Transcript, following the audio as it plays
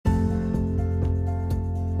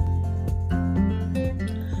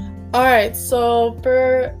Alright, so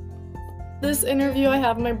for this interview, I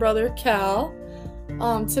have my brother Cal.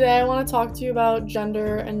 Today I want to talk to you about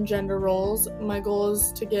gender and gender roles. My goal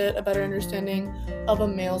is to get a better understanding of a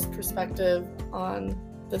male's perspective on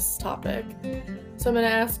this topic. So I'm going to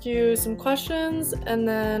ask you some questions, and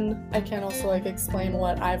then I can also explain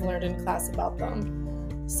what I've learned in class about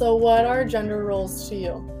them. So what are gender roles to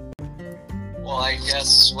you? Well, I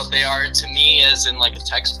guess what they are to me is in like a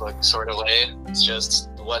textbook sort of way. It's just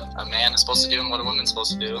what a man is supposed to do and what a woman's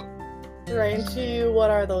supposed to do. Right, and to you,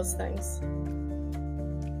 what are those things?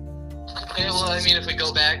 Okay, well, I mean, if we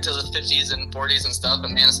go back to the 50s and 40s and stuff, a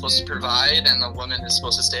man is supposed to provide and a woman is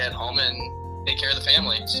supposed to stay at home and take care of the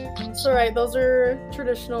family. So right, those are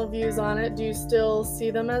traditional views on it. Do you still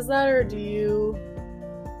see them as that, or do you...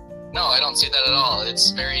 No, I don't see that at all.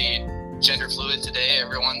 It's very gender fluid today.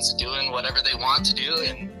 Everyone's doing whatever they want to do,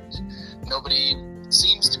 and nobody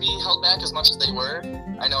seems to be held back as much as they were.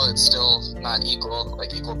 I know it's still not equal,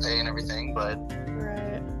 like equal pay and everything, but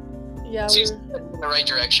right, yeah, it seems in the right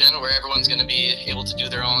direction where everyone's going to be able to do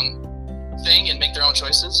their own thing and make their own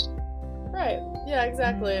choices. Right, yeah,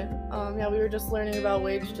 exactly. Yeah, we were just learning about the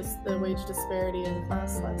wage disparity in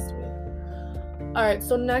class last week. Alright,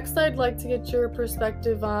 so next I'd like to get your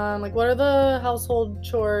perspective on what are the household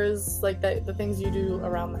chores, the things you do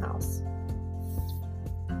around the house?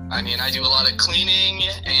 I mean, I do a lot of cleaning,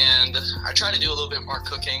 and I try to do a little bit more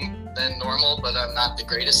cooking than normal, but I'm not the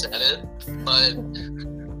greatest at it. But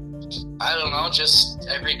I don't know, just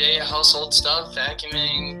everyday household stuff,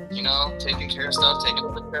 vacuuming, taking care of stuff, taking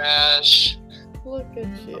out the trash. Look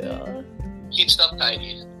at you. Keep stuff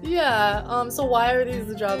tidy. Yeah, so why are these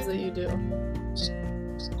the jobs that you do?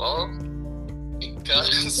 Well,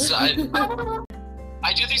 because I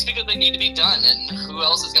do these because they need to be done, and who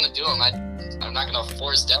else is going to do them? I'm not going to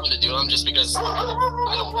force Devin to do them just because I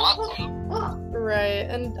don't want to. Right,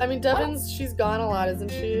 and I mean, she's gone a lot,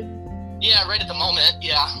 isn't she? Yeah, right at the moment,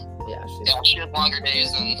 yeah. Yeah, she has longer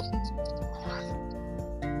days than...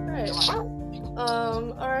 Right.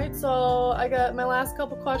 Alright, so I got my last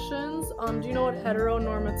couple questions. Do you know what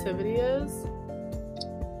heteronormativity is?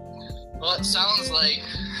 Well, it sounds like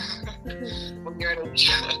when you're in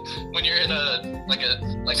a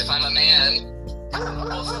if I'm a man,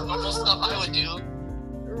 normal stuff I would do.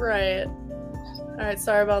 Right. Alright,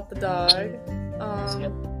 sorry about the dog.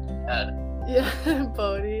 Yeah,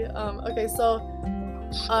 Bodhi. Okay, so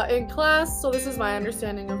in class, so this is my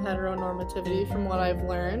understanding of heteronormativity from what I've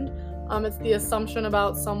learned. It's the assumption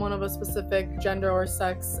about someone of a specific gender or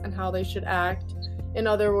sex and how they should act. In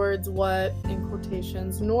other words, what, in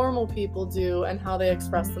quotations, normal people do and how they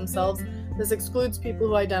express themselves. This excludes people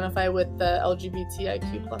who identify with the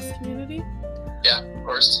LGBTIQ+ community. Yeah, of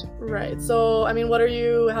course. Right. So, I mean, how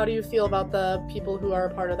do you feel about the people who are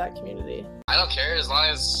a part of that community? I don't care as long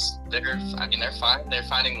as they're fine. They're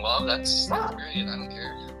finding love. That's great. I don't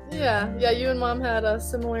care. Yeah, you and Mom had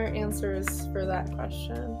similar answers for that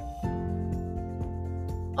question.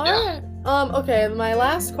 Alright. Okay, my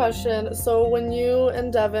last question. So when you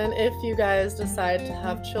and Devin, if you guys decide to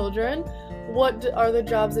have children, what are the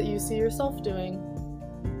jobs that you see yourself doing?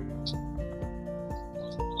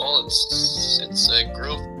 Well, it's a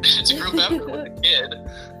group effort with a kid.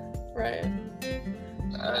 Right.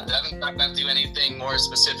 Devin's not gonna do anything more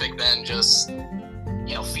specific than just,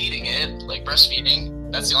 feeding it, like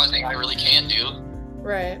breastfeeding. That's the only thing I really can do.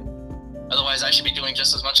 Right. Otherwise, I should be doing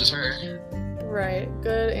just as much as her. Right.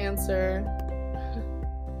 Good answer.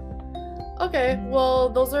 Okay, well,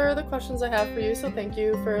 those are the questions I have for you, so thank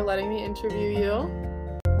you for letting me interview you.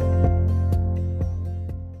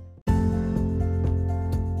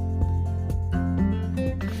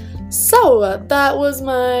 So, that was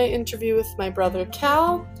my interview with my brother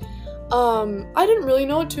Cal. I didn't really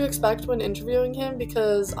know what to expect when interviewing him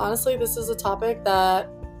because, honestly, this is a topic that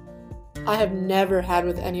I have never had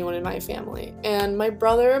with anyone in my family. And my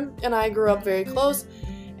brother and I grew up very close,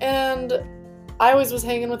 and I always was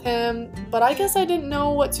hanging with him, but I guess I didn't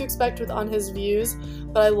know what to expect on his views,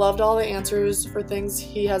 but I loved all the answers for things.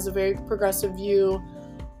 He has a very progressive view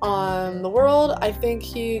on the world. I think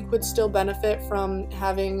he would still benefit from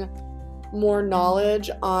having more knowledge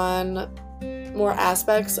on more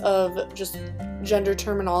aspects of just gender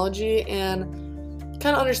terminology and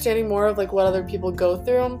kind of understanding more of what other people go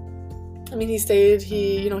through. I mean, he stated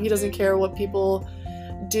he doesn't care what people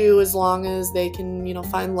do as long as they can,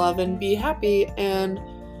 find love and be happy. And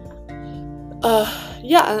and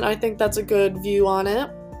I think that's a good view on it.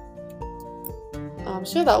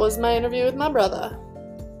 So that was my interview with my brother.